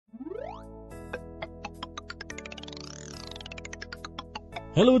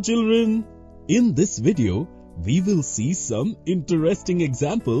Hello children, in this video we will see some interesting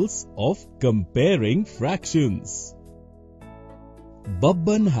examples of comparing fractions.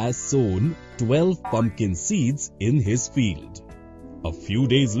 Babban has sown 12 pumpkin seeds in his field. A few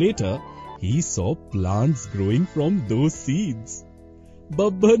days later, he saw plants growing from those seeds.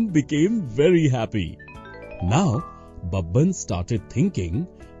 Babban became very happy. Now, Babban started thinking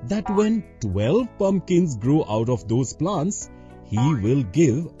that when 12 pumpkins grow out of those plants, he will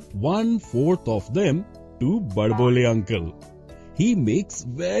give 1/4 of them to Badbole uncle. He makes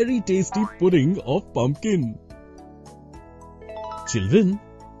very tasty pudding of pumpkin. Children,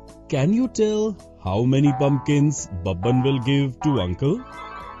 can you tell how many pumpkins Babban will give to uncle?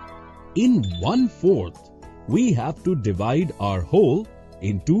 In 1/4, we have to divide our whole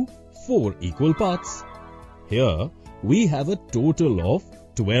into 4 equal parts. Here, we have a total of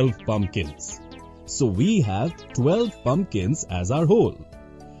 12 pumpkins. So we have 12 pumpkins as our whole.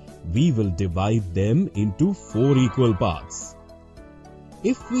 We will divide them into 4 equal parts.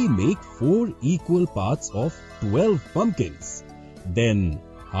 If we make 4 equal parts of 12 pumpkins, then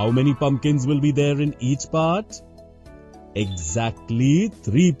how many pumpkins will be there in each part? Exactly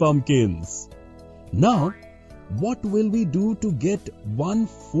 3 pumpkins. Now, what will we do to get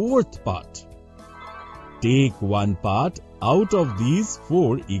 1/4 part? Take one part out of these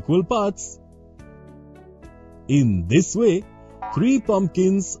 4 equal parts. In this way, 3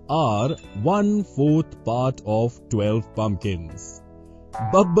 pumpkins are 1/4 part of 12 pumpkins.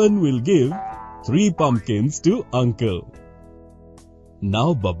 Babban will give 3 pumpkins to uncle. Now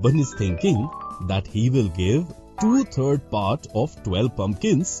Babban is thinking that he will give 2/3 part of 12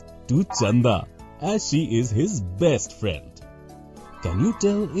 pumpkins to Chanda, as she is his best friend. Can you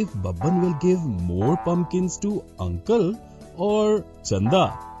tell if Babban will give more pumpkins to uncle or Chanda?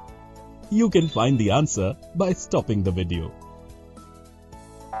 You can find the answer by stopping the video.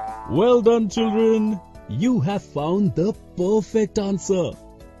 Well done children, you have found the perfect answer.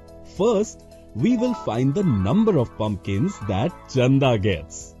 First, we will find the number of pumpkins that Chanda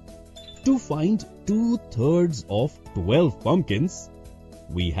gets. To find 2/3 of 12 pumpkins,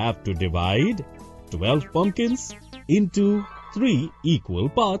 we have to divide 12 pumpkins into 3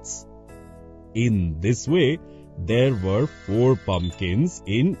 equal parts. In this way, there were 4 pumpkins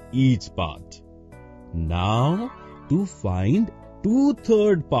in each part. Now, to find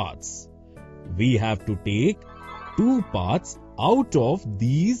 2/3 parts, we have to take 2 parts out of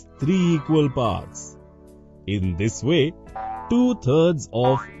these 3 equal parts. In this way, 2/3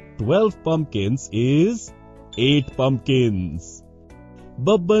 of 12 pumpkins is 8 pumpkins.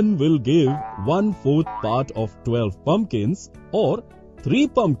 Babban will give 1/4 part of 12 pumpkins or 3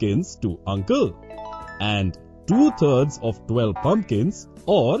 pumpkins to uncle, and 2/3 of 12 pumpkins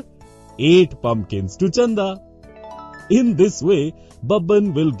or 8 pumpkins to Chanda. In this way, Babban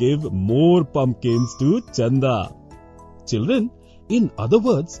will give more pumpkins to Chanda. Children, in other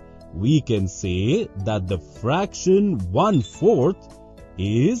words, we can say that the fraction 1/4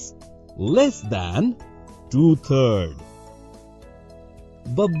 is less than 2/3.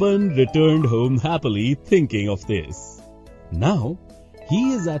 Babban returned home happily thinking of this. Now, he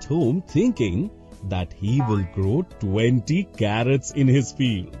is at home thinking that he will grow 20 carrots in his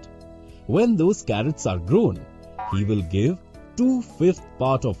field. When those carrots are grown, he will give 2/5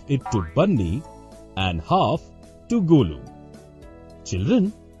 part of it to Bunny and half to Golu. Children,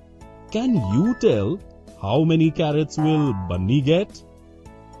 can you tell how many carrots will Bunny get?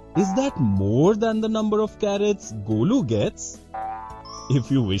 Is that more than the number of carrots Golu gets? If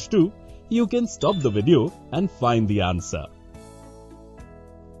you wish to, you can stop the video and find the answer.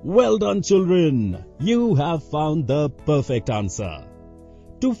 Well done children, you have found the perfect answer.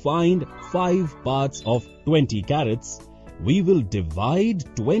 To find 5 parts of 20 carrots, we will divide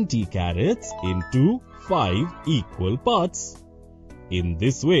 20 carrots into 5 equal parts. In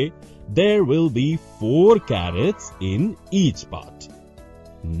this way, there will be 4 carrots in each part.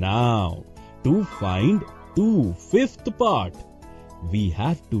 Now, to find 2/5 part, we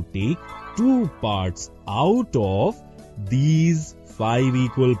have to take 2 parts out of these 5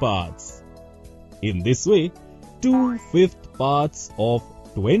 equal parts. In this way, 2/5 parts of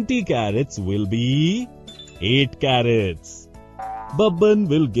 20 carrots will be 8 carrots. Babban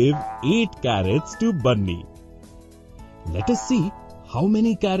will give 8 carrots to Bunny. Let us see how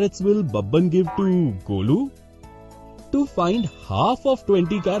many carrots will Babban give to Golu. To find half of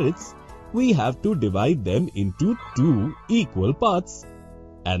 20 carrots, we have to divide them into 2 equal parts.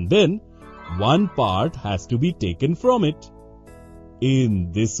 And then, 1 part has to be taken from it. In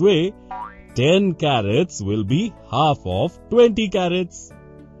this way, 10 carrots will be half of 20 carrots.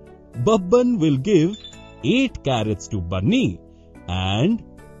 Babban will give 8 carrots to Bunny and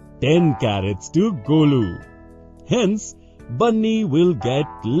 10 carrots to Golu. Hence, Bunny will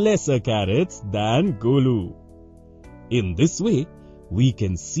get lesser carrots than Golu. In this way, we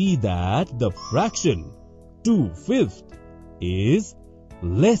can see that the fraction 2/5 is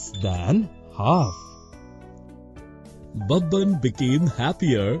less than half. Babban became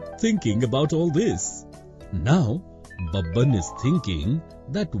happier thinking about all this. Now, Babban is thinking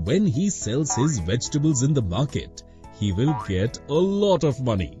that when he sells his vegetables in the market, he will get a lot of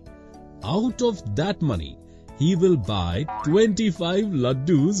money. Out of that money, he will buy 25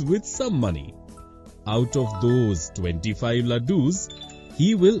 laddus with some money. Out of those 25 laddus,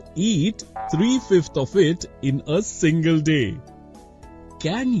 he will eat 3/5 of it in a single day.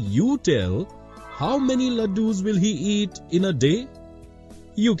 Can you tell how many laddus will he eat in a day?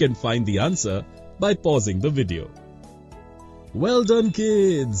 You can find the answer by pausing the video. Well done,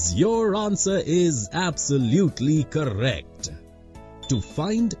 kids! Your answer is absolutely correct. To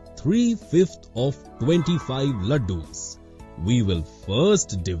find 3/5 of 25 laddus, we will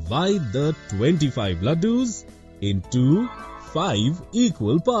first divide the 25 laddus into 5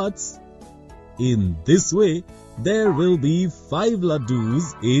 equal parts. In this way, there will be 5 laddus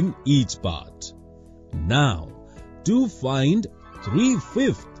in each part. Now, to find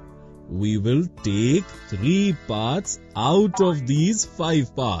 3/5, we will take 3 parts out of these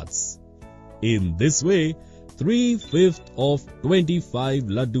 5 parts. In this way, 3/5 of 25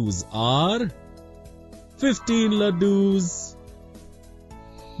 laddus are 15 laddus.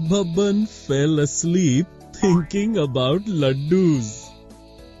 Babban fell asleep thinking about laddus.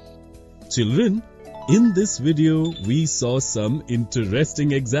 Children, in this video we saw some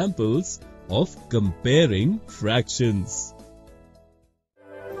interesting examples of comparing fractions.